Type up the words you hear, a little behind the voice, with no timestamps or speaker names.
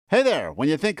Hey there, when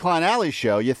you think Klein Alley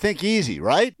Show, you think easy,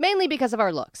 right? Mainly because of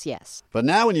our looks, yes. But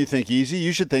now when you think easy,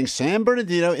 you should think San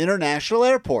Bernardino International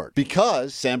Airport.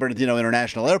 Because San Bernardino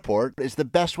International Airport is the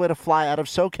best way to fly out of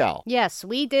SoCal. Yes,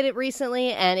 we did it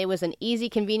recently, and it was an easy,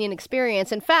 convenient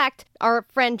experience. In fact, our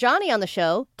friend Johnny on the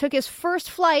show took his first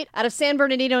flight out of San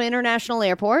Bernardino International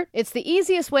Airport. It's the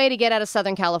easiest way to get out of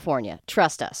Southern California.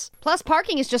 Trust us. Plus,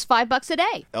 parking is just $5 a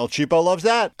day. El Cheapo loves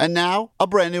that. And now, a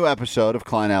brand new episode of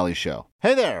Klein Alley Show.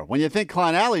 Hey there, when you think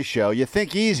Klein Alley Show, you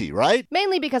think easy, right?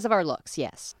 Mainly because of our looks,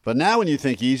 yes. But now when you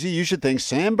think easy, you should think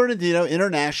San Bernardino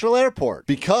International Airport.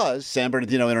 Because San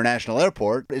Bernardino International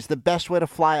Airport is the best way to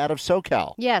fly out of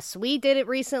SoCal. Yes, we did it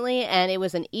recently, and it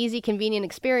was an easy, convenient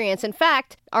experience. In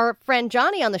fact, our friend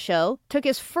Johnny on the show took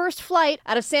his first flight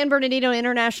out of San Bernardino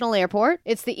International Airport.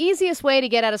 It's the easiest way to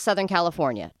get out of Southern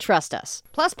California. Trust us.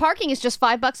 Plus, parking is just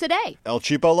 $5 a day. El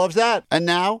Cheapo loves that. And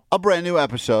now, a brand new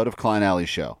episode of Klein Alley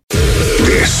Show.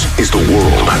 This is the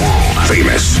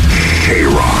world-famous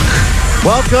K-Rock.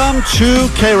 Welcome to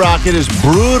K-Rock. It is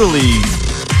brutally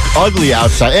ugly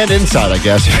outside and inside, I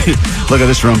guess. Look at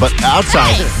this room, but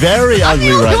outside, very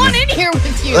ugly right now. I'm in here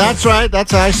with you. That's right. I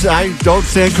don't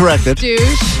stand corrected.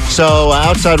 Douche. So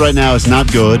outside right now is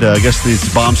not good. I guess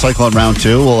these bomb cyclone round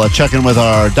 2. We'll check in with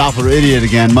our Doppler idiot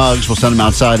again, Muggs. We'll send him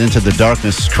outside into the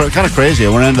darkness. Kind of crazy. I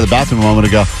went into the bathroom a moment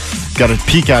ago. Got to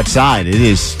peek outside. It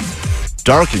is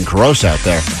dark and gross out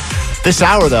there. This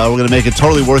hour, though, we're going to make it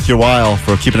totally worth your while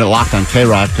for keeping it locked on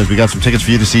K-Rock because we got some tickets for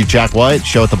you to see Jack White,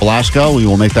 show at the Belasco. We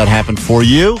will make that happen for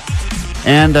you.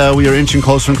 And we are inching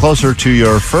closer and closer to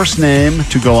your first name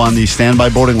to go on the standby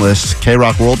boarding list,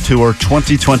 K-Rock World Tour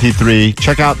 2023.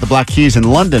 Check out the Black Keys in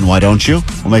London, why don't you?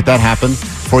 We'll make that happen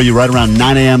for you right around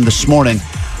 9 a.m. this morning.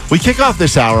 We kick off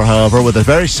this hour, however, with a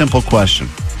very simple question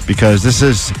because this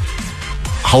is a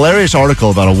hilarious article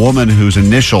about a woman whose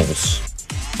initials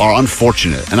are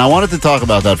unfortunate. And I wanted to talk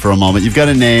about that for a moment. You've got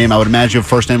a name. I would imagine you have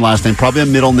first name, last name, probably a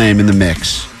middle name in the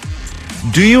mix.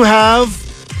 Do you have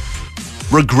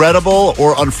regrettable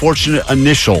or unfortunate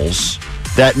initials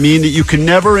that mean that you can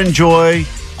never enjoy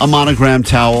a monogram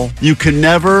towel? You can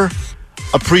never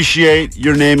appreciate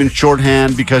your name in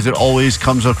shorthand because it always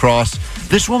comes across.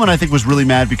 This woman, I think, was really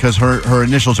mad because her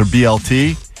initials are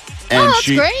BLT. And that's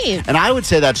great. And I would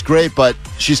say that's great, but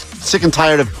she's sick and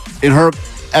tired of, in her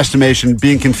estimation,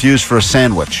 being confused for a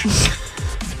sandwich.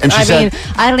 And she said,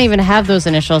 I don't even have those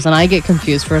initials, and I get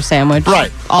confused for a sandwich.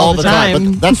 Right. All the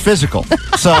time. But that's physical.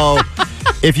 So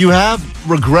if you have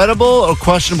regrettable or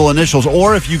questionable initials,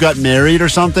 or if you got married or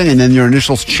something and then your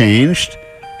initials changed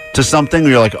to something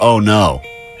where you're like, oh no,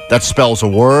 that spells a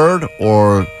word,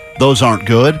 or those aren't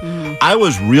good. I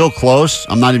was real close,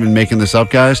 I'm not even making this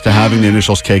up, guys, to having the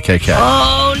initials KKK.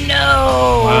 Oh,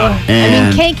 no. Wow.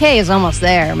 And KK is almost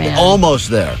there, man.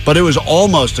 Almost there. But it was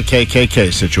almost a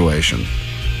KKK situation.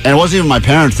 And it wasn't even my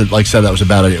parents that said that was a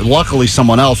bad idea. Luckily,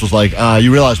 someone else was like,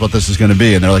 you realize what this is going to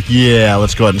be. And they're like, yeah,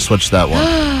 let's go ahead and switch that one.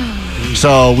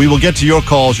 So we will get to your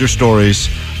calls, your stories.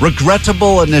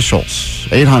 Regrettable initials.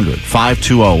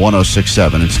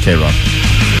 800-520-1067. It's K-Rock.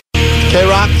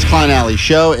 K-Rock, it's Klein Alley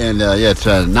Show, and it's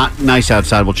not nice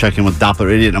outside. We'll check in with Doppler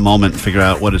Idiot in a moment and figure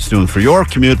out what it's doing for your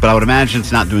commute, but I would imagine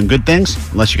it's not doing good things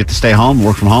unless you get to stay home,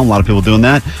 work from home. A lot of people doing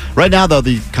that. Right now, though,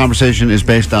 the conversation is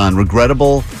based on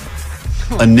regrettable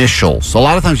initials. A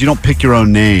lot of times you don't pick your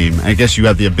own name. I guess you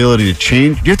have the ability to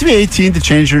change. Do you have to be 18 to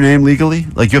change your name legally?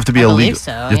 Like you have to be a legal.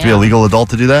 So, you have to be a legal adult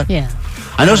to do that? Yeah.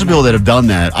 I know some people that have done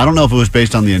that. I don't know if it was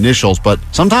based on the initials, but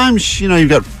sometimes, you've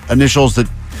got initials that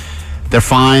they're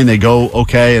fine, they go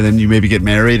okay, and then you maybe get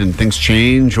married and things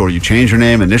change, or you change your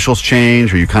name, initials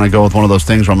change, or you kind of go with one of those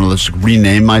things where I'm going to just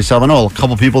rename myself. I know a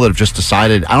couple people that have just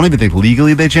decided, I don't even think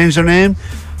legally they changed their name.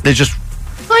 They just...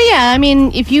 Well, yeah,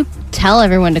 if you tell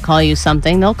everyone to call you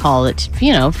something, they'll call it,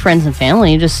 friends and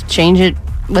family. You just change it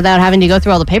without having to go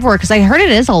through all the paperwork, because I heard it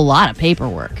is a lot of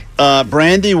paperwork.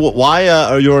 Brandy, why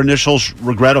are your initials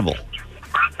regrettable?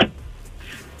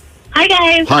 Hi,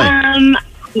 guys. Hi.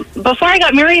 Before I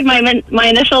got married, my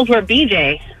initials were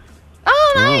BJ.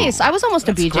 Oh, nice. I was almost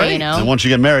a BJ, Great. And once you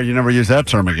get married, you never use that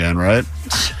term again, right?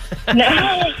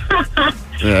 No.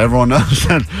 Yeah, everyone knows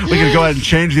that. We can go ahead and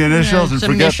change the initials and a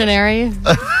forget. Missionary.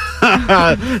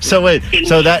 So wait,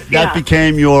 so that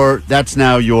became your, that's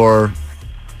now your,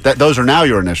 those are now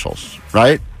your initials,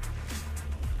 right?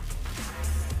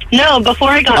 No, before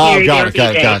I got married,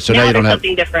 got it. So now you don't have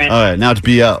something different. All right, now it's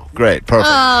BO. Great, perfect.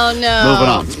 Oh, no. Moving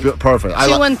on. It's perfect.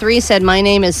 213 said, my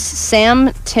name is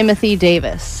Sam Timothy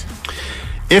Davis.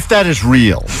 If that is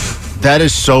real, That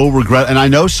is so regret. And I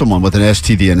know someone with an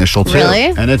STD initial too. Really?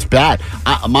 And it's bad.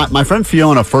 My friend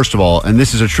Fiona, first of all, and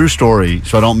this is a true story,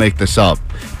 so I don't make this up,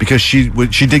 because she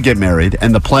did get married,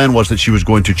 and the plan was that she was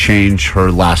going to change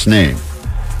her last name.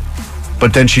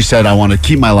 But then she said, I want to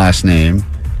keep my last name.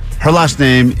 Her last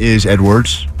name is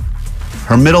Edwards.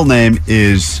 Her middle name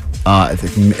is I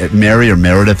think Mary or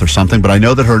Meredith or something, but I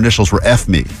know that her initials were F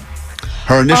me.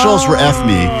 Her initials were F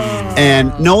me, and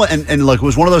like it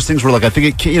was one of those things where like I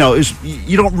think you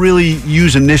don't really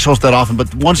use initials that often,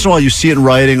 but once in a while you see it in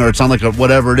writing or it's on like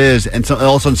whatever it is, and so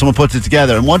all of a sudden someone puts it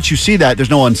together, and once you see that, there's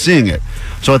no one seeing it.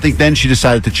 So I think then she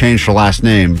decided to change her last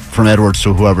name from Edwards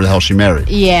to whoever the hell she married.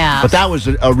 Yeah, but that was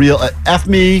a real F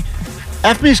me.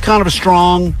 F me is kind of a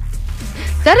strong.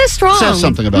 That is strong. Says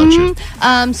something about you.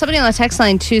 Somebody on the text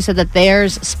line, too, said that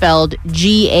theirs spelled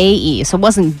GAE. So it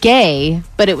wasn't gay,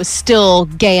 but it was still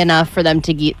gay enough for them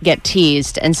to get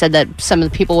teased, and said that some of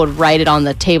the people would write it on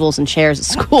the tables and chairs at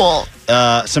school.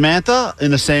 Samantha, in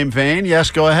the same vein,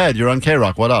 yes, go ahead. You're on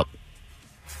K-Rock. What up?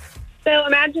 So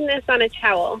imagine this on a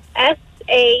towel.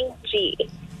 S-A-G.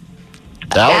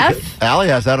 Allie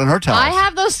has that on her towels. I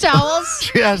have those towels.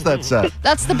 She has that set.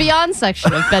 That's the Beyond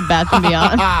section of Bed Bath &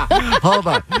 Beyond. Hold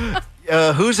on.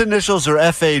 Whose initials are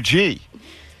F-A-G?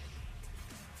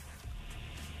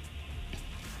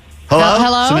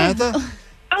 Hello? Samantha?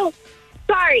 Oh,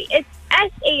 sorry. It's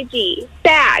S-A-G.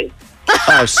 Bag.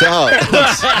 Oh, so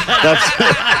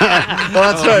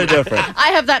that's very different.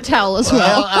 I have that towel as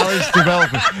well. Allie's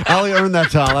developing. Allie earned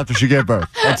that towel after she gave birth.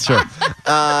 That's true.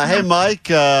 Hey, Mike,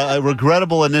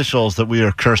 regrettable initials that we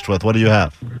are cursed with. What do you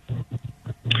have?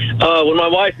 When my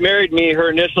wife married me, her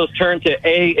initials turned to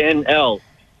A-N-L.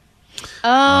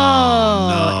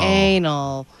 Oh, no.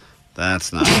 Anal.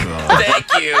 That's not good.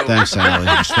 Thank you. Thanks, Allie.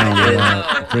 Just throwing it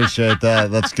out. Appreciate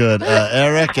that. That's good.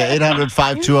 Eric,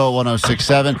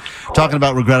 800-520-1067. Talking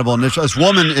about regrettable initials. This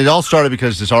woman, it all started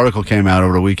because this article came out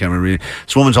over the weekend.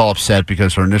 This woman's all upset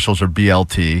because her initials are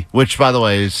BLT, which, by the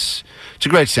way, it's a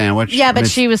great sandwich. Yeah, but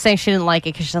she was saying she didn't like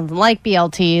it because she doesn't like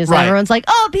BLTs. Right. And everyone's like,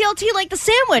 oh, BLT like the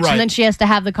sandwich. Right. And then she has to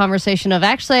have the conversation of,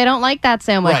 actually, I don't like that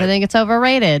sandwich. Right. I think it's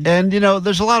overrated. And,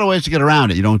 there's a lot of ways to get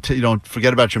around it. You don't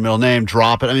forget about your middle name,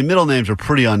 drop it. I mean, middle names are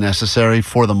pretty unnecessary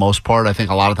for the most part. I think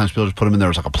a lot of times people just put them in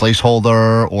there as like a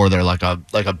placeholder, or they're like a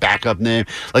backup name.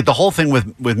 Like the whole thing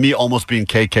with me almost being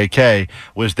KKK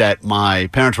was that my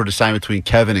parents were deciding between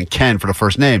Kevin and Ken for the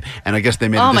first name, and I guess they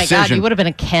made a decision. Oh my God, you would have been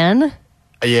a Ken?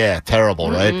 Yeah, terrible,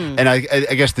 right? And I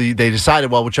guess they decided,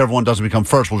 well, whichever one doesn't become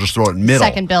first, we'll just throw it in middle.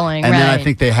 Second billing, and right. then I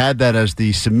think they had that as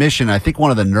the submission. I think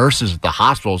one of the nurses at the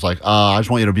hospital was like, I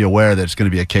just want you to be aware that it's going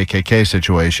to be a KKK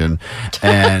situation.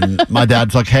 And my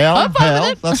dad's like, hell,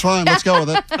 that's fine, let's go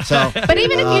with it. So, but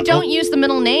even if you don't use the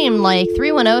middle name, like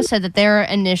 310 said that their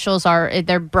initials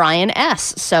they're Brian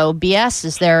S. So BS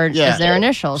is their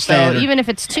initials. Standard. So even if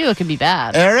it's 2, it could be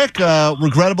bad. Eric,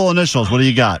 regrettable initials, what do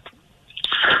you got?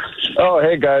 Oh,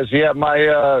 hey guys. Yeah,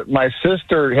 my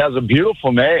sister has a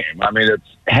beautiful name. I mean, it's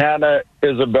Hannah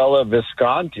Isabella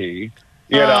Visconti.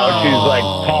 She's like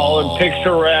tall and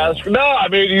picturesque. No, I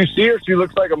mean, you see her, she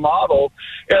looks like a model.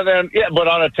 And then, but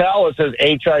on a towel it says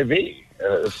HIV.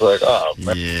 It's like, oh,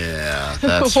 man. Yeah,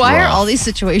 that's Why are rough. all these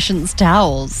situations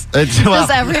towels? Does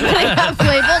Does everybody have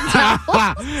labeled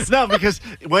towels? No, because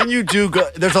when you do go,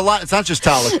 there's a lot. It's not just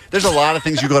towels. There's a lot of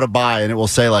things you go to buy, and it will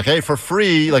say like, "Hey, for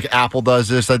free." Like Apple does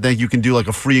this. I think you can do like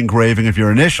a free engraving of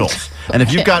your initials. And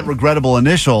if you've got regrettable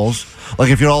initials,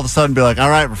 like if you're all of a sudden be like, "All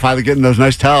right, we're finally getting those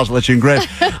nice towels. I'll let you engrave."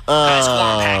 Nice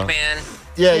compact, man.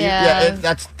 Yeah.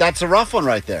 That's a rough one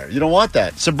right there. You don't want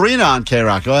that. Sabrina on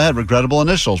K-Rock. Go ahead. Regrettable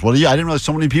initials. What do you? I didn't realize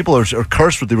so many people are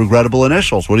cursed with the regrettable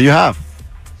initials. What do you have?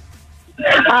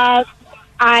 I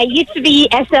used to be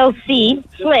SLC,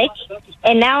 Slick,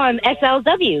 and now I'm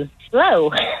SLW,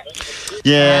 Slow.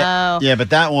 Yeah,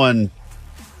 but that one,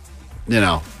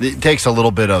 it takes a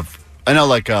little bit of. I know,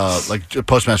 like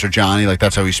Postmaster Johnny, like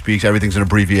that's how he speaks. Everything's an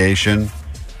abbreviation,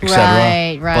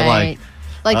 etc. Right.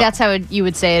 But that's how you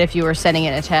would say it if you were sending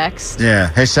it a text. Yeah.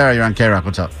 Hey, Sarah, you're on K-Rock.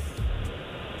 What's up?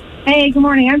 Hey, good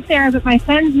morning. I'm Sarah, but my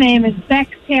son's name is Beck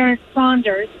Terrence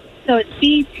Saunders, so it's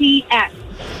BTS.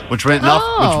 Which meant nothing.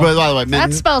 Which, by the way,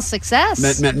 that spells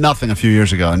success. Meant nothing a few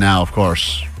years ago. Now, of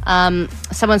course.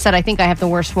 Someone said, I think I have the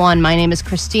worst one. My name is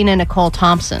Christina Nicole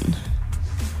Thompson.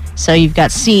 So you've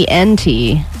got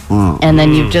CNT, and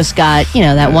then you've just got,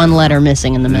 that one letter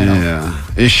missing in the middle. Yeah.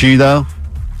 Is she, though?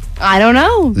 I don't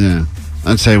know. Yeah.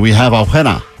 I'd say we have a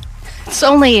winner. It's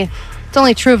only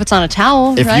true if it's on a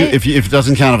towel, right? If it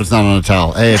doesn't count if it's not on a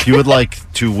towel. Hey, if you would like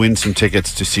to win some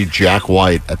tickets to see Jack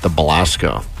White at the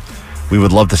Belasco, we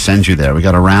would love to send you there. We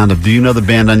got a round of Do You Know the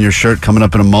Band on your shirt coming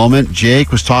up in a moment.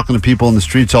 Jake was talking to people in the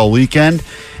streets all weekend,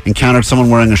 encountered someone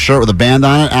wearing a shirt with a band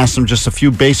on it, asked them just a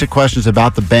few basic questions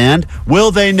about the band.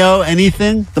 Will they know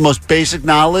anything? The most basic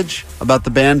knowledge about the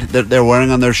band that they're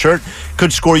wearing on their shirt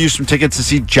could score you some tickets to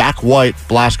see Jack White,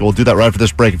 Belasco. We'll do that right after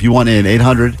this break. If you want in,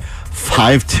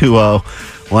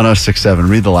 800-520-1067.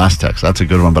 Read the last text. That's a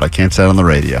good one, but I can't say it on the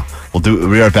radio. We'll be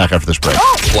right back after this break.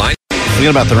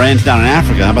 Forget about the rains down in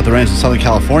Africa. How about the rains in Southern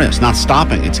California? It's not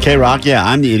stopping. It's K-Rock. Yeah,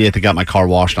 I'm the idiot that got my car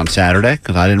washed on Saturday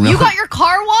because I didn't realize. You got your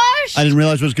car washed? I didn't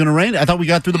realize it was going to rain. I thought we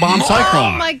got through the bomb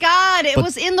cyclone. Oh, my God. It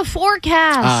was in the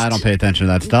forecast. I don't pay attention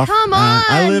to that stuff. Come on,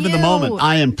 I live in the moment.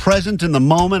 I am present in the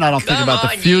moment. I don't think about the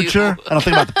future. I don't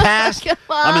think about the past.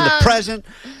 I'm in the present.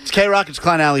 It's K-Rock. It's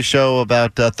Klein Alley Show.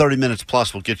 About 30 minutes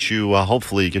plus will get you,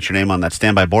 hopefully, get your name on that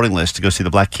standby boarding list to go see the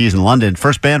Black Keys in London.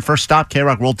 First band, first stop,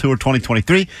 K-Rock World Tour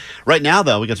 2023. Right now,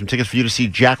 though, we got some tickets for you to see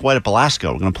Jack White at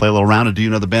Belasco. We're going to play a little round of Do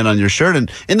You Know the Band on your shirt? And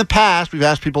in the past, we've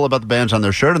asked people about the bands on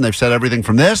their shirt, and they've said everything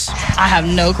from this I have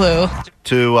no clue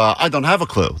to I don't have a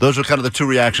clue. Those are kind of the two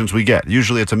reactions we get.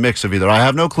 Usually it's a mix of either I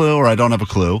have no clue or I don't have a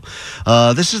clue.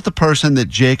 This is the person that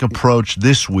Jake approached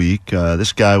this week.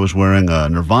 This guy was wearing a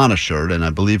Nirvana shirt, and I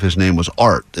believe his name was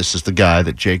Art. This is the guy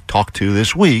that Jake talked to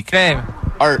this week. Name?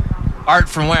 Art. Art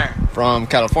from where? From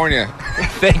California.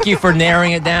 Thank you for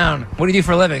narrowing it down. What do you do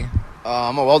for a living?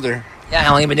 I'm a welder. Yeah,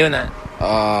 how long have you been doing that?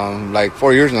 Like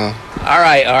 4 years now. All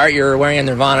right, Art, you're wearing a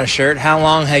Nirvana shirt. How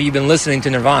long have you been listening to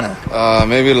Nirvana?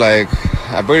 Maybe like,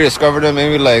 I barely discovered it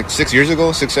maybe like 6 years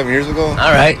ago, 7 years ago. All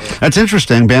right. That's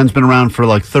interesting. Band's been around for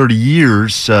like 30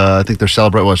 years. I think they're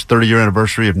celebrating, 30-year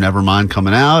anniversary of Nevermind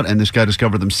coming out, and this guy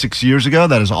discovered them 6 years ago.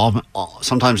 That is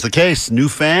sometimes the case. New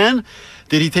fan?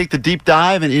 Did he take the deep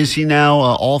dive, and is he now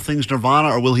all things Nirvana,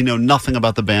 or will he know nothing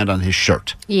about the band on his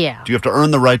shirt? Yeah. Do you have to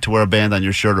earn the right to wear a band on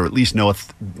your shirt, or at least know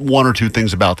one or two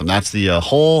things about them? That's the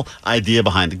whole idea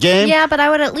behind the game. Yeah, but I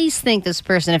would at least think this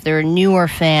person, if they're a newer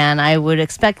fan, I would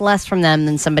expect less from them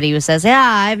than somebody who says, yeah,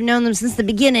 I've known them since the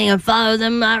beginning. I've followed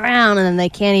them around, and then they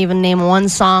can't even name one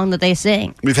song that they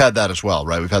sing. We've had that as well,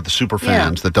 right? We've had the super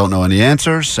fans that don't know any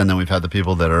answers, and then we've had the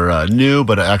people that are new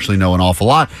but actually know an awful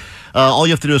lot. All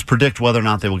you have to do is predict whether or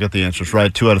not they will get the answers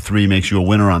right. 2 out of 3 makes you a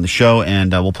winner on the show,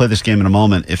 and we'll play this game in a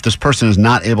moment. If this person is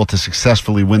not able to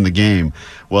successfully win the game,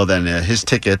 well, then his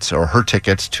tickets or her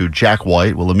tickets to Jack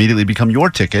White will immediately become your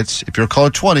tickets if you're caller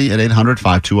 20 at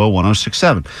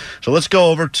 800-520-1067. So let's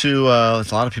go over to, a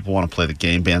lot of people want to play the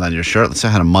game, Band on Your Shirt. Let's say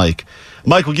hi to Mike.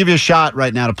 Mike, we'll give you a shot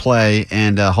right now to play,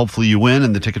 and hopefully you win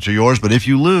and the tickets are yours. But if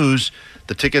you lose,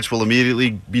 the tickets will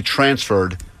immediately be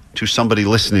transferred to somebody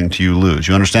listening to you lose.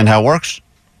 You understand how it works?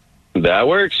 That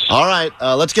works. All right,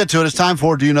 let's get to it. It's time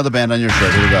for Do You Know the Band on Your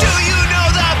Shirt? Here we go. Do you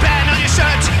know the band on your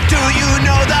shirt? Do you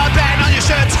know the band on your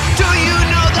shirt? Do you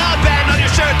know the band on your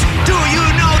shirt? Do you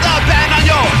know the band on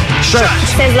your shirt?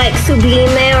 It says like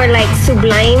Sublime or like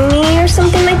Sublime or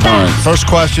something like that. All right, first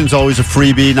question's always a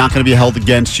freebie, not going to be held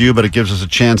against you, but it gives us a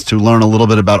chance to learn a little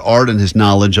bit about Art and his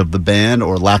knowledge of the band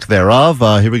or lack thereof.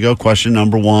 Here we go. Question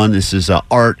number 1. This is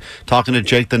Art talking to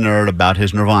Jake the Nerd about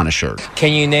his Nirvana shirt.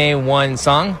 Can you name one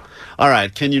song? All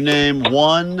right. Can you name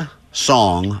one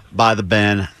song by the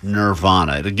band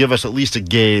Nirvana? It'll give us at least a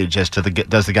gauge as to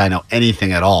does the guy know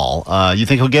anything at all. You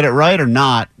think he'll get it right or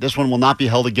not? This one will not be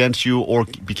held against you or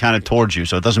be counted towards you,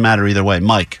 so it doesn't matter either way.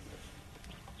 Mike.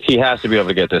 He has to be able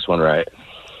to get this one right.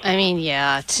 I mean,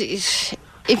 yeah.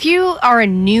 If you are a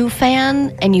new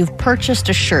fan and you've purchased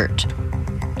a shirt,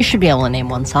 you should be able to name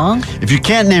one song. If you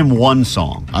can't name one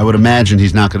song, I would imagine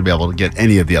he's not going to be able to get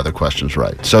any of the other questions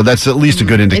right. So that's at least a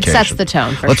good indication. It sets the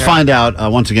tone, for Let's sure. find out,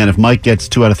 once again, if Mike gets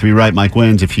 2 out of 3 right, Mike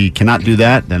wins. If he cannot do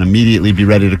that, then immediately be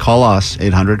ready to call us,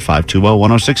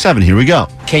 800-520-1067. Here we go.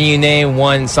 Can you name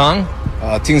one song?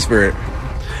 Teen Spirit.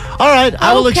 All right,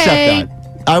 I will accept that.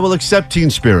 I will accept Teen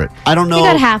Spirit. I don't know. You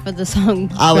got half of the song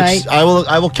right.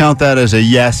 I will count that as a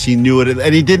yes. He knew it,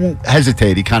 and he didn't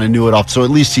hesitate. He kind of knew it off. So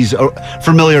at least he's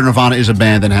familiar. Nirvana is a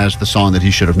band that has the song that he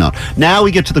should have known. Now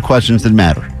we get to the questions that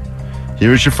matter.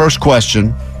 Here is your first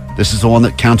question. This is the one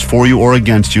that counts for you or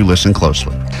against you. Listen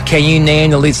closely. Can you name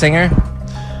the lead singer?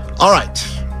 All right.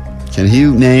 Can he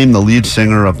name the lead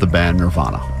singer of the band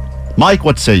Nirvana? Mike,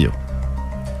 what say you?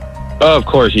 Of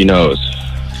course he knows.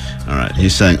 All right,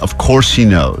 he's saying, of course he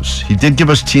knows. He did give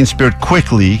us Teen Spirit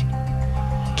quickly.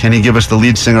 Can he give us the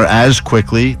lead singer as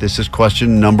quickly? This is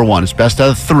question number 1. It's best out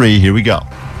of 3. Here we go.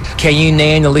 Can you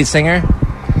name the lead singer?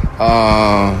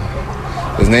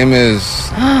 His name is...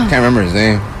 can't remember his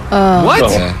name.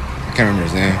 What? Yeah, I can't remember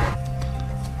his name.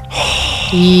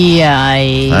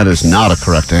 Yeah. That is not a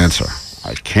correct answer.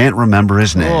 I can't remember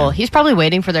his name. Cool. He's probably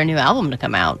waiting for their new album to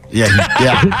come out. Yeah.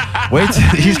 Wait,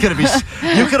 he's going to be...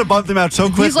 You could have bumped him out so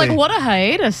quickly. He's like, what a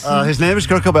hiatus. His name is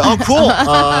Kurt Cobain. Oh, cool.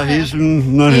 He's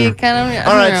not here.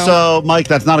 All right, so, Mike,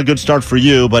 that's not a good start for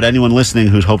you, but anyone listening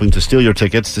who's hoping to steal your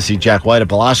tickets to see Jack White at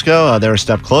Belasco, they're a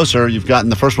step closer. You've gotten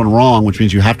the first one wrong, which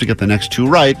means you have to get the next two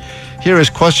right. Here is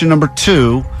question number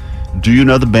 2. Do you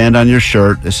know the band on your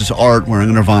shirt? This is Art wearing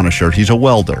a Nirvana shirt. He's a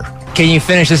welder. Can you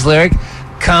finish this lyric?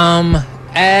 Come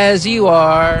as you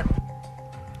are.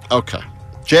 Okay.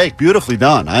 Jake, beautifully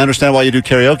done. I understand why you do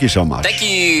karaoke so much. Thank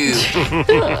you.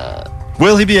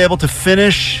 Will he be able to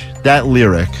finish that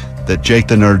lyric that Jake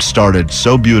the Nerd started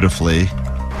so beautifully?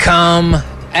 Come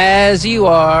as you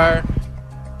are.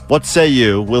 What say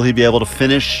you? Will he be able to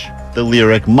finish the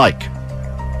lyric, Mike?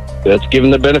 Let's give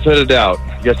him the benefit of doubt.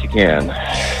 Yes, you can.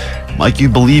 Mike, you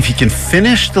believe he can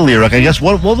finish the lyric? I guess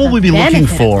what will we be looking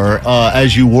for?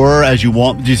 As you were, as you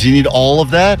want. Does he need all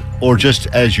of that, or just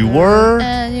as you were?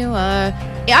 As you are.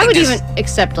 Yeah, I would even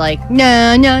accept no.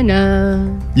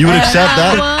 You would accept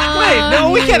that? Wait,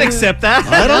 no, we can't accept that.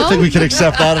 I don't think we can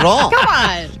accept that at all. Come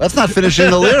on. That's not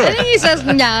finishing the lyric. I think he says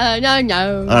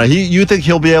no. All right, you think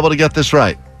he'll be able to get this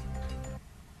right?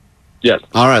 Yes.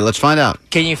 All right, let's find out.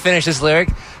 Can you finish this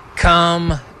lyric?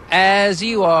 Come as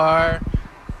you are.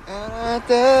 All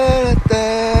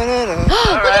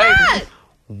right.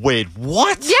 Wait,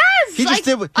 what? Yes. He just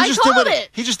did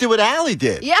what Allie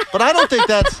did. Yeah. But I don't think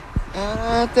that's.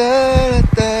 All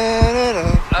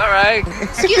right.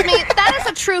 Excuse me, that is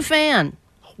a true fan.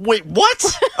 Wait,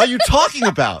 what are you talking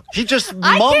about? He just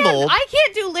mumbled. I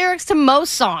can't do lyrics to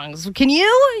most songs. Can you?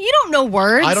 You don't know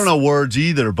words. I don't know words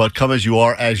either, but come as you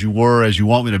are, as you were, as you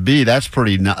want me to be. That's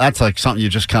that's like something you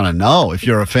just kind of know. If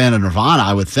you're a fan of Nirvana,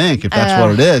 I would think, if that's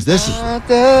what it is. This is. All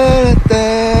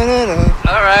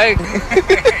right.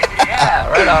 Yeah,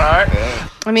 right on, Art.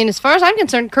 I mean, as far as I'm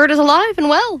concerned, Kurt is alive and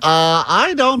well.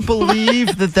 I don't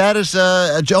believe that is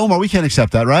Omar. We can't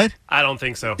accept that, right? I don't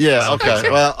think so. Yeah, okay.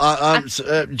 Well,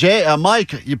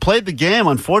 Mike, you played the game.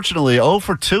 Unfortunately, 0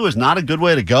 for 2 is not a good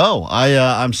way to go.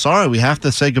 I'm sorry. We have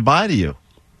to say goodbye to you.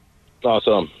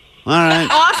 Awesome. All right.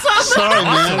 Awesome. Sorry,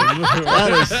 man.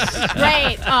 That is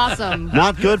great. Awesome.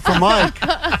 Not good for Mike.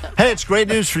 Hey, it's great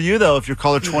news for you, though, if you're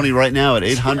caller 20 right now at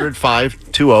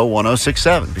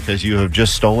 800-520-1067, because you have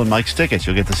just stolen Mike's tickets.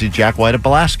 You'll get to see Jack White at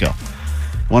Belasco.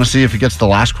 Want to see if he gets the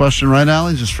last question right,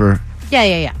 Allie? Just for...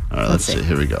 Yeah. All right, let's see.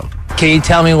 Here we go. Can you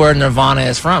tell me where Nirvana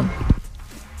is from?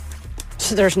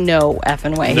 So there's no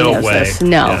effing way No he knows way. this.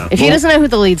 No. Yeah. If he doesn't know who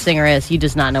the lead singer is, he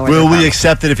does not know where Will they're we from.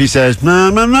 accept it if he says, no?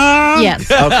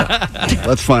 Yes. Okay.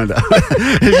 Let's find out.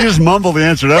 If you just mumble the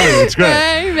answer to everything, it's great.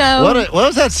 I know. What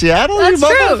was that, Seattle? That's you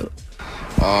mumbled? true.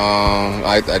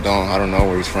 I don't know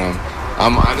where he's from.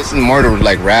 I listen more to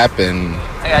like rap and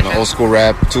old school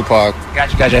rap, Tupac.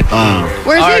 Gotcha.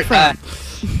 Where's he from?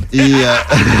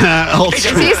 Old Is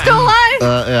he still alive?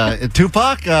 Yeah,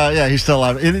 Tupac. Yeah, he's still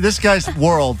alive. In this guy's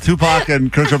world, Tupac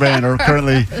and Kurt Cobain are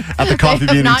currently at the coffee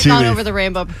bean and not tea gone leaf. over the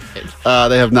rainbow bridge.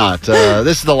 They have not.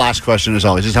 This is the last question, as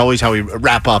always. This is always how we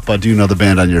wrap up. Do you know the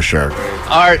band on your shirt?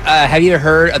 Art, have you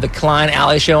heard of the Klein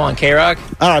Alley Show on K-Rock?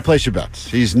 All right, place your bets.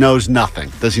 He knows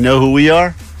nothing. Does he know who we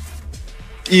are?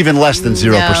 Even less than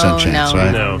 0% chance,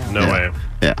 right? No way.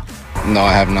 Yeah. No,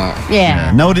 I have not.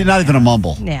 Yeah. No, not even a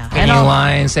mumble. Yeah. Can you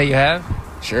lie and say you have?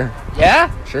 Sure. Yeah?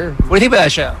 Sure. What do you think about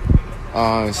that show?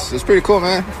 It's pretty cool,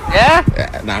 man. Yeah?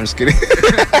 Nah, I'm just kidding.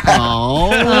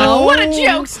 Oh, what a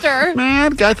jokester.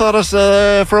 Man, guy thought us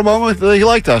for a moment he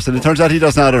liked us, and it turns out he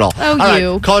does not at all. Oh, all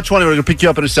you. Right, call it 20. We're going to pick you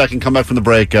up in a second, come back from the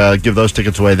break, give those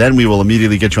tickets away. Then we will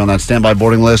immediately get you on that standby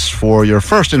boarding list for your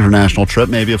first international trip,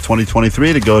 maybe of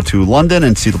 2023, to go to London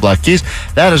and see the Black Keys.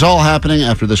 That is all happening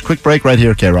after this quick break right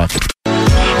here at K-Rock.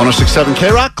 106.7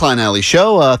 K-Rock, Klein Alley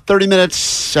Show. 30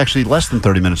 minutes, actually less than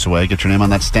 30 minutes away. Get your name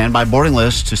on that standby boarding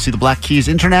list to see the Black Keys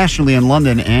internationally in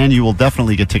London, and you will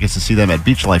definitely get tickets to see them at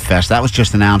Beach Life Fest. That was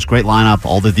just announced. Great lineup.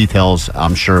 All the details,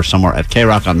 I'm sure, somewhere at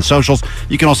K-Rock on the socials.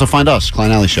 You can also find us, Klein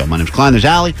Alley Show. My name's Klein. There's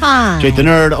Allie. Hi. Jake the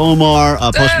Nerd, Omar.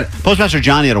 Postmaster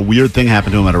Johnny had a weird thing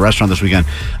happen to him at a restaurant this weekend.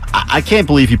 I can't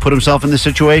believe he put himself in this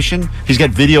situation. He's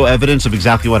got video evidence of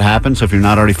exactly what happened, so if you're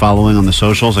not already following on the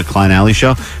socials at Klein Alley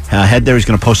Show, head there. He's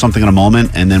going to post something in a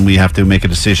moment, and then we have to make a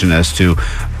decision as to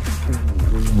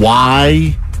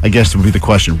why, I guess would be the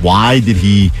question, why did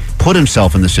he put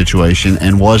himself in this situation,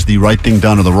 and was the right thing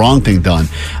done or the wrong thing done?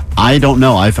 I don't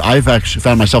know. I've actually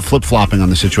found myself flip-flopping on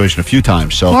the situation a few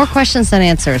times. So More questions than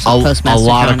answers. a Postmaster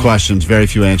lot Johnny. of questions, very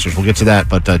few answers. We'll get to that,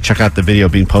 but check out the video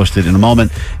being posted in a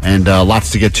moment, and lots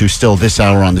to get to still this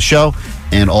hour on the show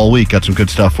and all week. Got some good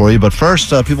stuff for you. But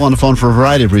first, people on the phone for a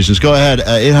variety of reasons. Go ahead,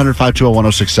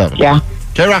 800-520-1067. Yeah.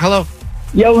 K-Rock, hello.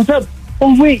 Yo, what's up?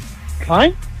 Oh, wait.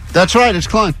 Klein? That's right. It's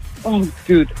Klein. Oh,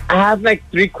 dude. I have like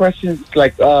 3 questions,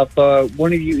 like, for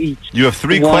one of you each. You have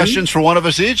 3 questions for one of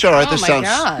us each? All right. This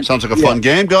sounds like a fun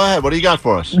game. Go ahead. What do you got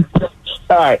for us?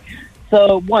 All right.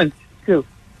 So, 1, 2.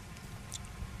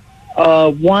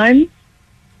 1,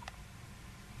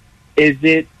 is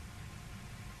it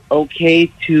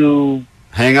okay to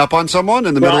hang up on someone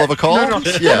in the middle of a call? No.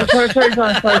 Yeah. Sorry,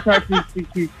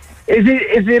 please. Is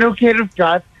it okay to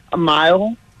drive a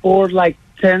mile for like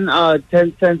 10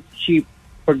 cents cheap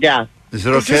for gas? Is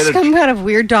it Is okay this to... some kind of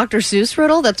weird Dr. Seuss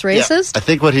riddle that's racist? I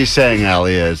think what he's saying,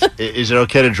 Allie, is it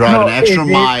okay to drive an extra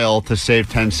mile to save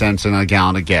 10 cents in a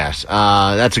gallon of gas?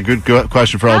 That's a good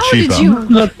question for El Chico. Did you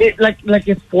look? Like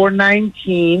it's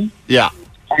 $4.19. Yeah.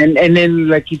 And then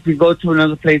like if you go to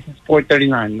another place, it's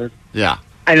 $4.39. Yeah.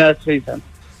 I know that's 3 cents.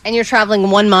 And you're traveling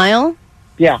 1 mile?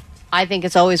 Yeah. I think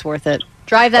it's always worth it.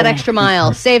 Drive that extra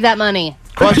mile. Save that money.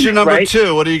 Question number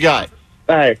 2. What do you got?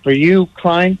 All right. For you,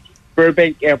 Klein,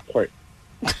 Burbank Airport.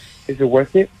 Is it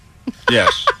worth it?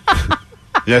 Yes.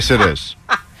 Yes, it is.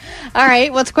 All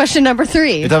right. What's question number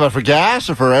 3? You talking about for gas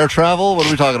or for air travel? What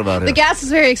are we talking about here? The gas is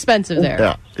very expensive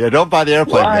there. Yeah. Don't buy the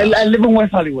airplane Well, gas. I live in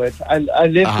West Hollywood. I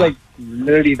live like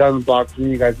literally down the block from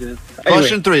you guys.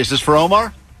 Question 3. Is this for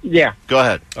Omar? Yeah. Go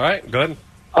ahead. All right, go ahead.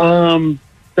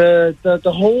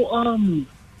 The whole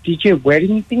DJ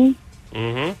wedding thing.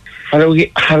 Mm-hmm.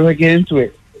 How do I get into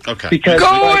it? Okay. Because Go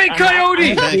away,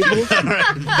 Coyote!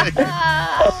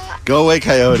 Go away,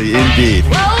 Coyote. Indeed.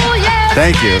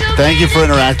 Thank you. Thank you for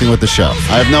interacting with the show.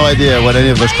 I have no idea what any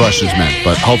of those questions meant,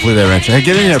 but hopefully they were answered. Hey,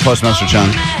 get in here, Postmaster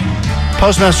Johnny.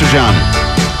 Postmaster Johnny.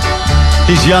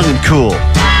 He's young and cool.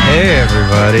 Hey,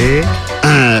 everybody.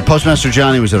 Postmaster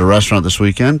Johnny was at a restaurant this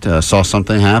weekend, saw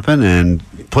something happen, and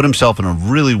put himself in a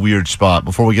really weird spot.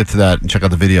 Before we get to that, and check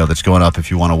out the video that's going up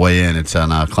if you want to weigh in. It's on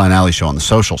Klein Alley Show on the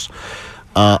socials.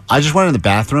 I just went in the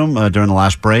bathroom during the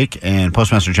last break, and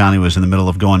Postmaster Johnny was in the middle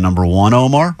of going number 1,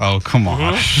 Omar. Oh, come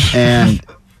on. And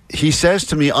he says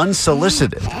to me,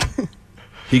 unsolicited,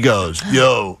 he goes,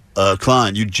 yo,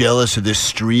 Klein, you jealous of this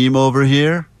stream over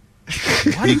here?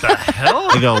 What the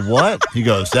hell? I go, what? He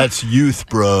goes, that's youth,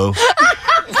 bro.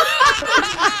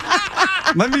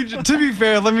 To be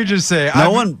fair, let me just say,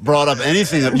 no one brought up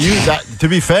anything that you. To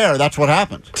be fair, that's what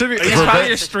happened. Are you proud of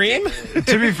your stream?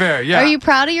 To be fair, yeah. Are you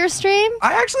proud of your stream?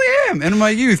 I actually am in my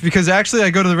youth because actually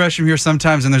I go to the restroom here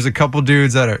sometimes and there's a couple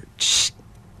dudes that are.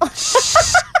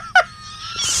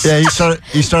 Yeah, he started.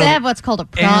 They have what's called a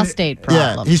prostate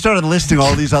problem. Yeah, he started listing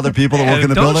all these other people that work in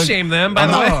the don't building. Shame them, by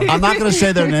the way. I'm not going to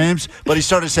say their names, but he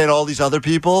started saying all these other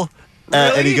people,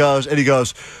 and he goes,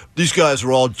 these guys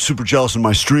were all super jealous of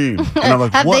my stream. And I'm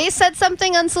like, Have what? they said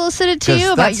something unsolicited to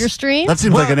you about your stream? That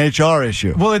seems like an HR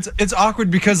issue. Well, it's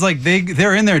awkward because like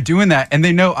they're in there doing that and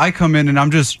they know I come in and I'm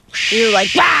just. You're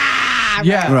like,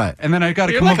 yeah, right. And then I got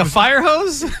to You're come like up a with, fire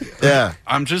hose? Yeah.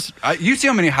 I'm just. You see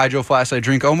how many hydro flasks I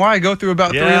drink, Omar? I go through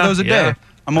about 3 of those a day.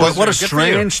 What a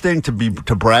strange thing to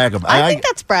brag about. I think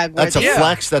that's brag worthy. That's a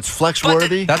flex. That's flex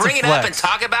worthy. But bring it up and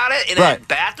talk about it in a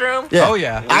bathroom? Yeah. Oh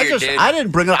yeah. Weird, I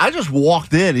didn't bring it up. I just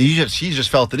walked in. He just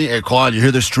felt the need. Hey, Klein, you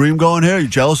hear this stream going here? You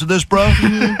jealous of this, bro?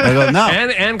 I go, no.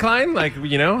 And Klein, like,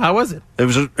 how was it? It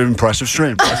was an impressive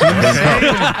stream. Impressive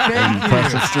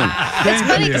stream. It's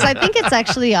funny because I think it's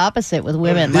actually the opposite with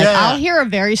women. Like, I'll hear a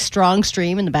very strong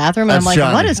stream in the bathroom, and I'm like,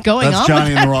 Johnny. what is going on? That's Johnny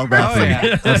with in the wrong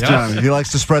bathroom. That's Johnny. He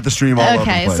likes to spread the stream all over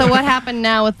the Okay, place. so what happened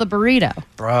now with the burrito?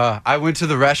 Bruh, I went to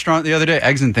the restaurant the other day,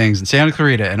 Eggs and Things in Santa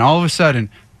Clarita, and all of a sudden,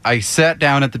 I sat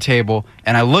down at the table,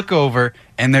 and I look over,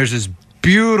 and there's this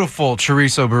beautiful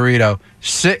chorizo burrito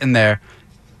sitting there.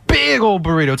 Big old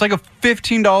burrito. It's like a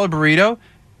 $15 burrito.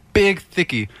 Big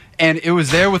thickie. And it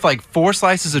was there with like 4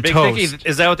 slices of Big toast. Thicky,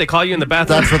 is that what they call you in the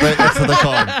bathroom? That's what they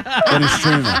call him. When he's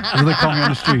streaming. That's what they call me on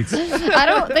the streets. I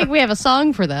don't think we have a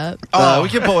song for that. We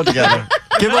can pull it together.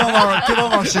 Give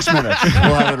Omar 6 minutes.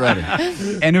 We'll have it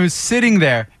ready. And it was sitting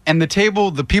there, and the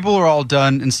people were all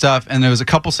done and stuff, and there was a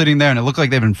couple sitting there, and it looked like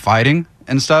they've been fighting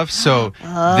and stuff. So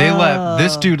they left.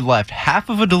 This dude left half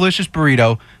of a delicious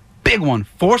burrito, big one,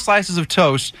 4 slices of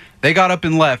toast. They got up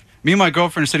and left. Me and my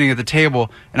girlfriend are sitting at the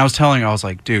table, and I was telling her, I was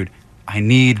like, dude, I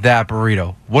need that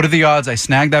burrito. What are the odds I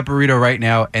snag that burrito right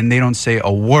now, and they don't say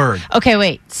a word? Okay,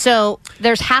 wait. So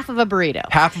there's half of a burrito.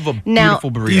 Half of a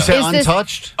beautiful burrito. You say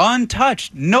untouched?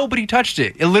 Untouched. Nobody touched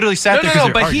it. It literally sat there.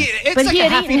 No, but it's like a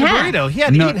half-eaten burrito. He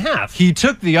had eaten half. He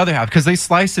took the other half because they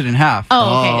sliced it in half.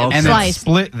 Oh, okay. And Sliced.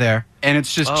 then split there, and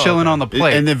it's just chilling on the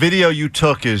plate. And the video you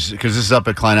took is, because this is up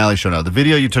at Klein Alley Show now, the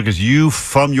video you took is you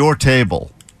from your table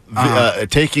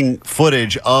taking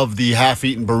footage of the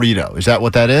half-eaten burrito. Is that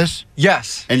what that is?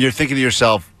 Yes. And you're thinking to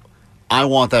yourself, I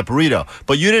want that burrito.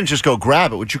 But you didn't just go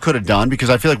grab it, which you could have done, because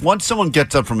I feel like once someone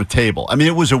gets up from a table, I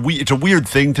mean, it's a weird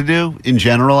thing to do in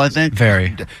general, I think.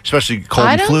 Very. Especially cold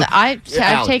and flu. I've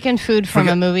taken food from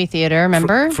a movie theater,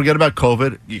 remember? Forget about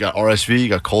COVID. You got RSV, you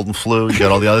got cold and flu, you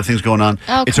got all the other things going on.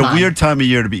 Oh, it's a weird time of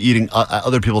year to be eating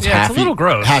other people's it's a little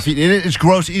gross. It's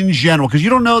gross in general, because you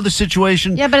don't know the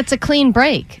situation. Yeah, but it's a clean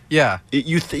break. Yeah.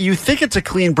 You think it's a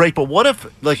clean break, but what if,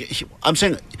 like, I'm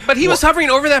saying... But he was hovering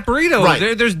over that burrito.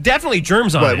 Right. There's definitely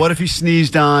germs on it. What if he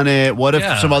sneezed on it? What if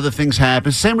some other things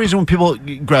happen? Same reason when people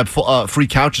grab free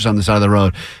couches on the side of the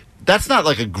road. That's not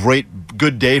like a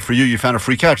good day for you. You found a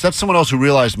free couch. That's someone else who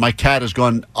realized my cat has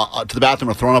gone to the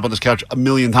bathroom or thrown up on this couch a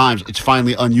million times. It's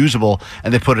finally unusable,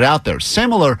 and they put it out there.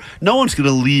 Similar, no one's going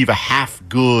to leave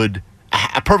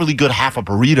a perfectly good half a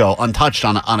burrito untouched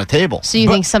on a table. So you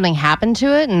think something happened to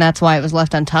it, and that's why it was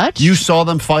left untouched? You saw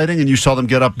them fighting, and you saw them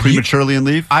get up prematurely and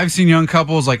leave? I've seen young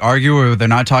couples like argue where they're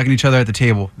not talking to each other at the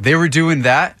table. They were doing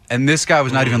that, and this guy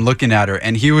was not even looking at her,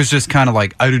 and he was just kind of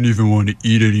like, I didn't even want to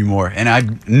eat anymore. And I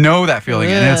know that feeling,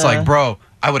 and it's like, bro,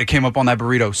 I would have came up on that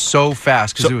burrito so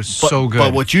fast because it was so good.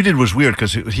 But what you did was weird,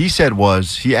 because he said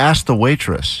he asked the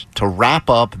waitress to wrap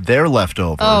up their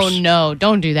leftovers. Oh, no,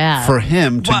 don't do that. For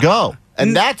him to go.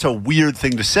 And that's a weird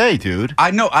thing to say, dude. I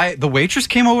know. The waitress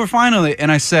came over finally,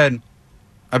 and I said,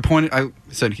 come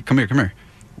here.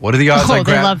 What are the odds I grab?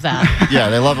 Oh, they love that. Yeah,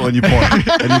 they love it when you pour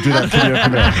it. And you do that.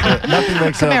 Come here. Nothing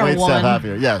makes a wait staff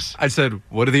happier. Yes. I said,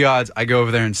 what are the odds I go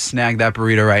over there and snag that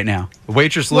burrito right now? The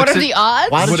waitress looks What are the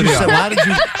odds? Why did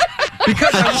you...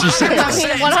 Because I mean,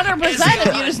 100%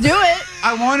 if you just do it.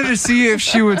 I wanted to see if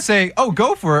she would say, oh,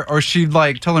 go for it, or she'd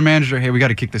like tell her manager, hey, we got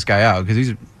to kick this guy out because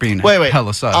he's being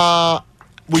hella sus.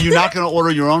 Were you not going to order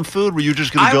your own food? Were you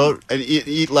just going to go and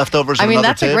eat leftovers at another table?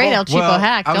 That's a great El Cheapo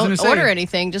hack. Don't order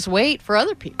anything. Just wait for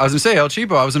other people. I was going to say, El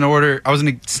Cheapo, I was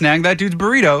going to snag that dude's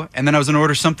burrito, and then I was going to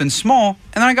order something small,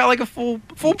 and then I got like a full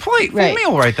plate, full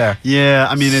meal right there. Yeah,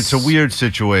 I mean, it's a weird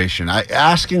situation.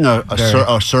 Asking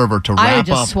a server to wrap I would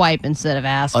just up swipe instead of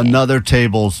asking. another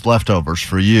table's leftovers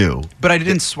for you. But I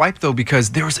didn't swipe, though,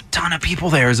 because there was a ton of people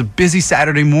there. It was a busy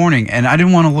Saturday morning, and I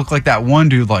didn't want to look like that one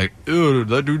dude like, ew,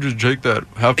 that dude just take that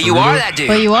half burrito. You are that dude.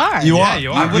 But you are. You are.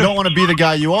 You don't want to be the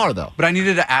guy you are, though. But I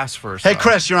needed to ask first. Hey,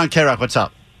 Chris, you're on K-Rock. What's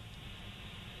up?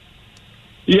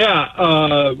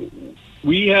 Yeah,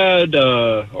 we had,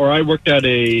 I worked at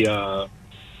a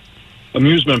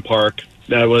amusement park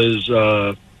that was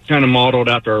kind of modeled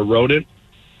after a rodent.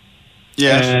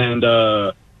 Yes. And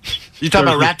you talking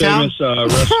about Rat Town?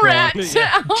 Rat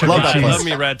Town. Love that place. Love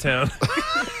me, Rat Town.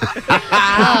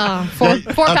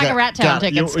 Four-pack of Rat Town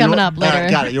tickets coming up later.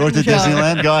 Got it. You worked at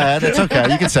Disneyland? Go ahead. It's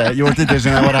okay. You can say it. You worked at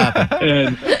Disneyland. What happened?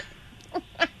 And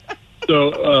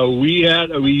so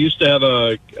we used to have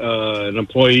an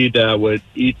employee that would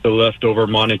eat the leftover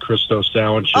Monte Cristo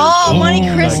sandwiches. Oh,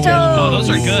 Monte Cristo. Oh, those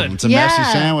are good. It's a messy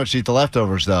sandwich. Eat the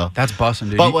leftovers, though. That's busting,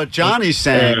 dude. But what Johnny's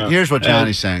saying, here's what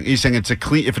Johnny's saying. He's saying if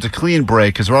it's a clean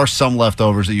break, because there are some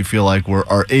leftovers that you feel like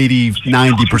are 80,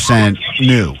 90%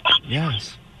 new.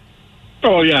 Yes.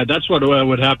 Oh, yeah, that's what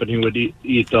would happen. He would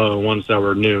eat the ones that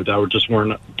were new, that just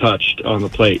weren't touched on the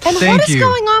plate. And what is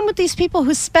going on with these people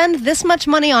who spend this much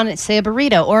money on, say, a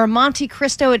burrito or a Monte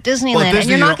Cristo at Disneyland, and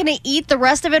you're not going to eat the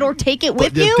rest of it or take it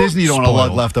with you? Disney don't want to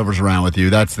lug leftovers around with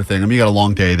you. That's the thing. I mean, you got a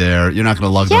long day there. You're not going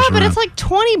to lug those around. Yeah, but it's like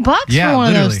 $20 for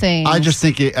one of those things. I just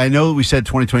think I know we said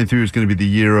 2023 was going to be the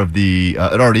year of the.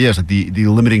 It already is. Like the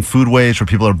limiting food waste, where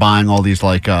people are buying all these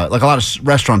like a lot of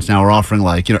restaurants now are offering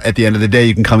at the end of the day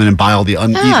you can come in and buy all the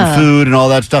uneaten food and all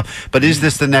that stuff. But is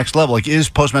this the next level? Like, is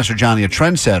Postmaster Johnny a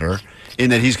trendsetter in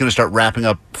that he's going to start wrapping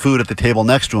up food at the table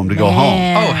next to him to go home?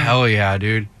 Oh, hell yeah,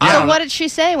 dude. So what did she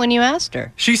say when you asked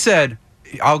her? She said,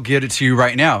 I'll get it to you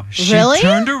right now. She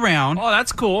turned around. Oh,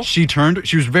 that's cool. She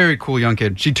was a very cool young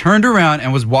kid. She turned around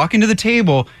and was walking to the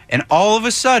table, and all of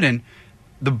a sudden,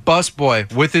 the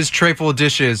busboy with his tray full of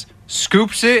dishes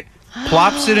scoops it,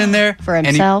 plops it in there. For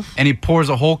himself? And he pours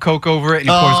a whole Coke over it, and he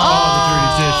pours all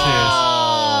the dirty dishes.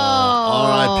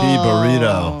 R.I.P.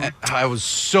 burrito. And I was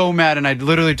so mad, and I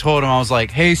literally told him, I was like,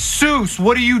 hey, Seuss,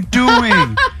 what are you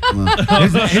doing? And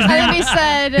then he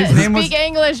said, speak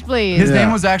English, please. His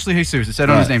name was actually Jesus. It said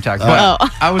on his name tag.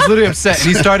 But I was literally upset, and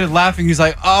he started laughing. He's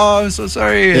like, oh, I'm so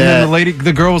sorry. And then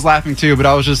the girl was laughing too, but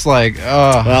I was just like,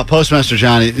 oh. Well, Postmaster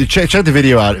Johnny, check the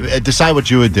video out. Decide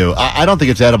what you would do. I don't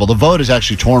think it's edible. The vote is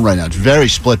actually torn right now. It's very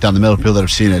split down the middle of people that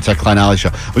have seen it. It's like Klein Alley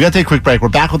Show. We got to take a quick break. We're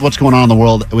back with what's going on in the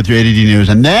world with your ADD news.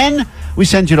 And then we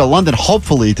send you to London,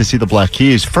 hopefully, to see the Black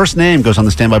Keys. First name goes on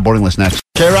the standby boarding list next.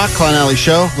 K-Rock, Klein Alley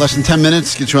Show. Less than 10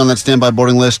 minutes. Get you on that standby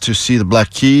boarding list to see the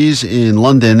Black Keys in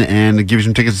London and give you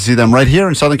some tickets to see them right here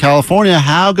in Southern California.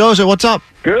 How goes it? What's up?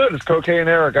 Good. It's Cocaine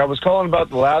Eric. I was calling about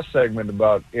the last segment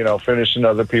about, finishing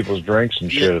other people's drinks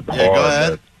and shit at the bar. Go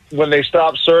ahead. But when they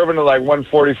stopped serving at like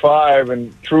 1:45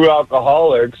 and true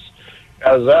alcoholics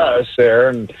as us there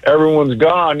and everyone's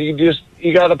gone, you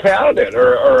got to pound it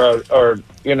or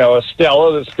a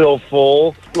Stella that's still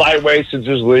full, lightweights and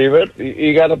just leave it.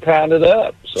 You got to pound it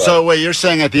up. So wait, you're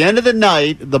saying at the end of the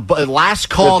night, the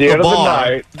last call at the at end the of bar,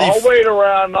 the night, I'll wait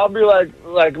around and I'll be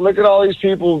like, look at all these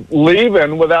people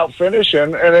leaving without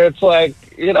finishing, and it's like,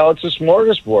 it's a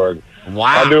smorgasbord. Wow.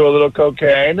 I'll do a little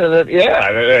cocaine, and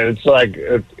it's like,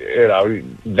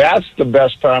 that's the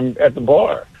best time at the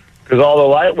bar. Because all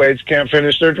the lightweights can't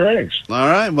finish their drinks. All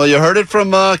right. Well, you heard it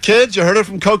from kids. You heard it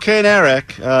from Cocaine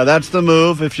Eric. That's the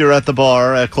move if you're at the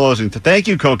bar at closing. Thank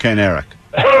you, Cocaine Eric.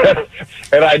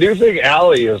 And I do think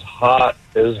Allie is hot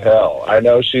as hell. I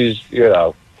know she's, she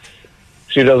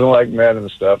doesn't like men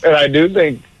and stuff. And I do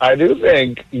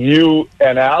think you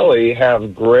and Allie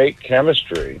have great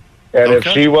chemistry. And if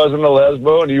she wasn't a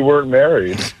lesbo and you weren't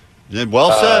married. Yeah,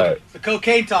 well said. The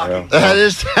cocaine talking. That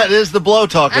is the blow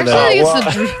talking. Actually,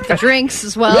 it's the drinks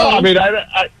as well. No, I mean,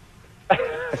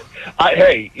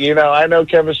 I know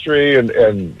chemistry,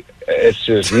 and it's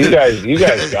just you guys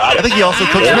got it. I think he also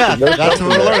cooks meth. That's what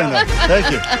we're learning now. Thank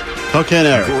you, Cocaine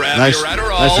Eric. Grab your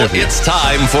Adderall. It's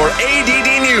time for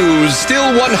ADD News.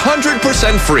 Still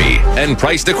 100% free and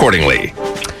priced accordingly.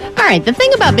 All right, the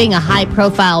thing about being a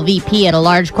high-profile VP at a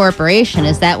large corporation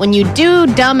is that when you do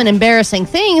dumb and embarrassing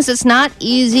things, it's not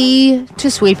easy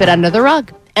to sweep it under the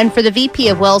rug. And for the VP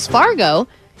of Wells Fargo,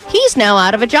 he's now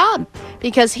out of a job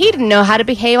because he didn't know how to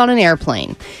behave on an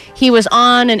airplane. He was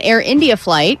on an Air India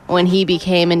flight when he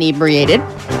became inebriated.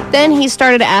 Then he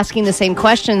started asking the same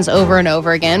questions over and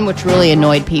over again, which really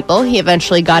annoyed people. He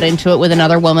eventually got into it with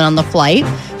another woman on the flight.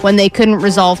 When they couldn't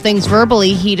resolve things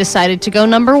verbally, he decided to go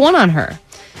number one on her.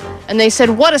 And they said,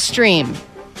 what a stream.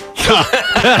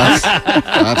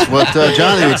 That's what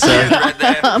Johnny would say.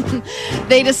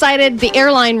 They decided the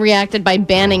airline reacted by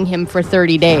banning him for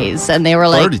 30 days. And they were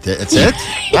like... 30 days? That's it?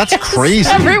 That's crazy.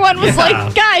 Everyone was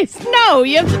like, guys, no,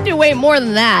 you have to do way more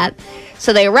than that.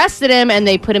 So they arrested him and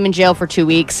they put him in jail for 2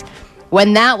 weeks.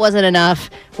 When that wasn't enough,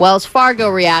 Wells Fargo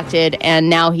reacted, and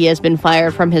now he has been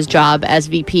fired from his job as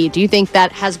VP. Do you think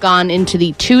that has gone into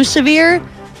the too severe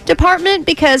department?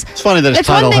 Because it's funny that it's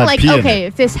one thing, like, P okay,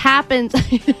 if this happens,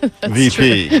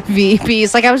 VP. VP.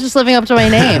 It's like I was just living up to my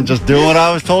name. Just doing what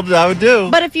I was told that I would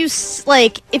do. But if you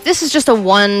if this is just a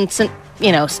one,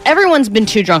 everyone's been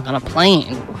too drunk on a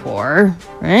plane before,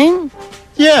 right?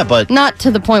 Yeah, but not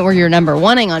to the point where you're number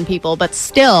one-ing on people, but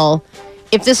still.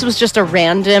 If this was just a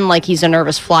random, like he's a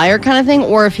nervous flyer kind of thing,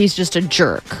 or if he's just a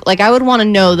jerk. Like, I would want to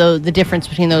know, though, the difference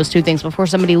between those two things before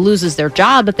somebody loses their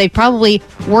job, but they probably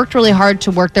worked really hard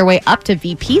to work their way up to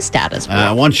VP status.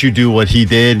 Once you do what he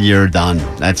did, you're done.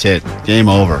 That's it. Game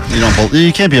over.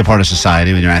 You can't be a part of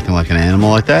society when you're acting like an animal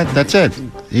like that. That's it.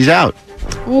 He's out.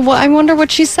 Well, I wonder what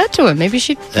she said to him. Maybe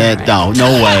she... No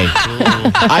way.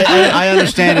 I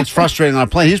understand it's frustrating on a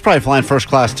plane. He's probably flying first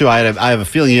class, too. I have a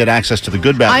feeling he had access to the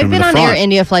good bathroom I've been in the on front. Air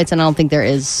India flights, and I don't think there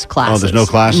is classes. Oh, there's no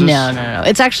classes? No.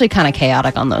 It's actually kind of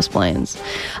chaotic on those planes.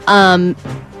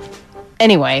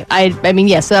 Anyway, I mean,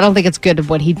 yes, I don't think it's good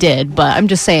what he did, but I'm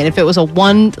just saying, if it was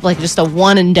just a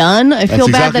one and done, I feel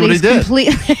bad that he's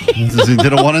completely... He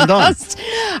did a one and done.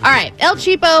 All right, El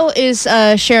Cheapo is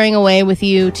sharing a way with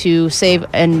you to save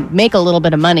and make a little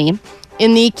bit of money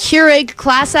in the Keurig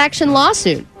class action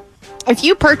lawsuit. If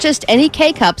you purchased any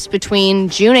K-Cups between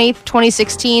June 8th,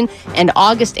 2016 and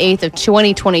August 8th of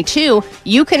 2022,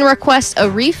 you can request a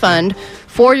refund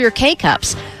for your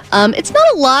K-Cups. It's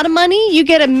not a lot of money. You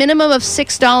get a minimum of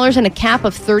 $6 and a cap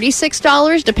of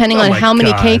 $36, depending on how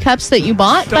many K-Cups that you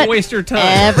bought. Don't waste your time.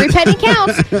 Every penny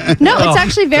counts. No, it's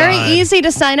actually very easy to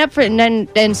sign up for it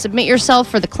and submit yourself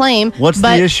for the claim. What's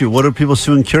the issue? What are people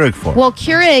suing Keurig for? Well,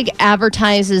 Keurig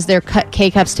advertises their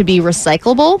K-Cups to be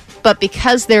recyclable, but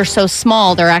because they're so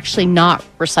small, they're actually not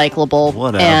recyclable.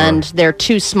 Whatever. And they're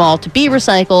too small to be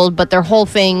recycled, but their whole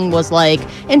thing was like,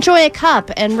 enjoy a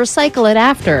cup and recycle it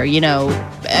after,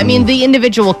 I mean, the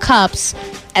individual cups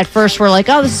at first were like,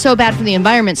 oh, this is so bad for the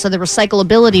environment. So the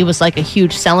recyclability was like a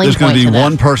huge selling point. There's going to be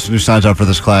one person who signs up for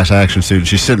this class action suit.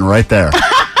 She's sitting right there.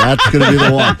 That's going to be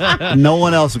the one. No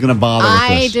one else is going to bother with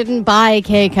I this. didn't buy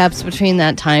K-Cups between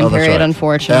that time that's period, right.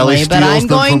 unfortunately. Ellie But I'm steals them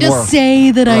going from to work.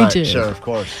 say that I Right, did. Sure, of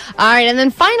course. All right, and then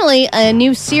finally, a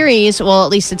new series. Well, at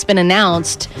least it's been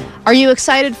announced. Are you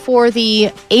excited for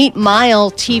the 8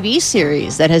 Mile TV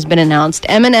series that has been announced?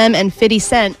 Eminem and 50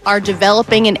 Cent are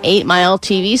developing an 8 Mile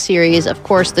TV series. Of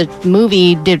course, the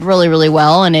movie did really, really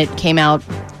well, and it came out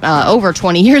over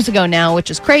 20 years ago now,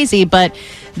 which is crazy. But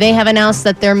they have announced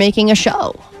that they're making a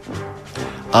show.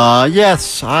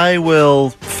 Yes, I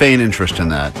will feign interest in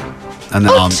that. And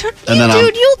then,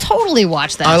 Dude, you'll totally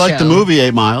watch that I like show. the movie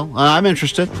 8 Mile. I'm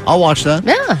interested. I'll watch that.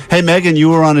 Yeah. Hey, Megan, you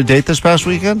were on a date this past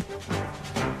weekend?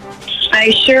 I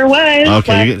sure was.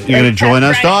 Okay, you're going to join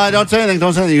us? No, don't say anything.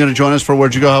 Don't say anything. You're going to join us for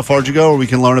Where'd You Go, How Far'd You Go, or we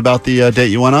can learn about the date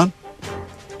you went on?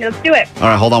 Let's do it. All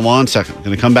right, hold on one second.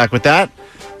 Going to come back with that.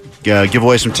 Give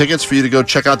away some tickets for you to go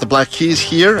check out the Black Keys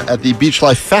here at the Beach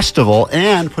Life Festival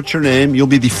and put your name. You'll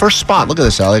be the first spot. Look at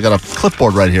this, Allie. I got a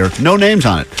clipboard right here. No names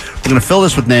on it. We're going to fill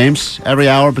this with names every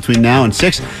hour between now and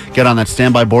 6. Get on that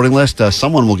standby boarding list.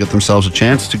 Someone will get themselves a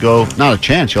chance to go. Not a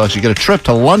chance. You'll actually get a trip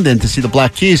to London to see the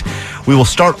Black Keys. We will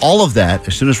start all of that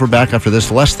as soon as we're back after this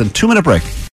less than 2-minute break.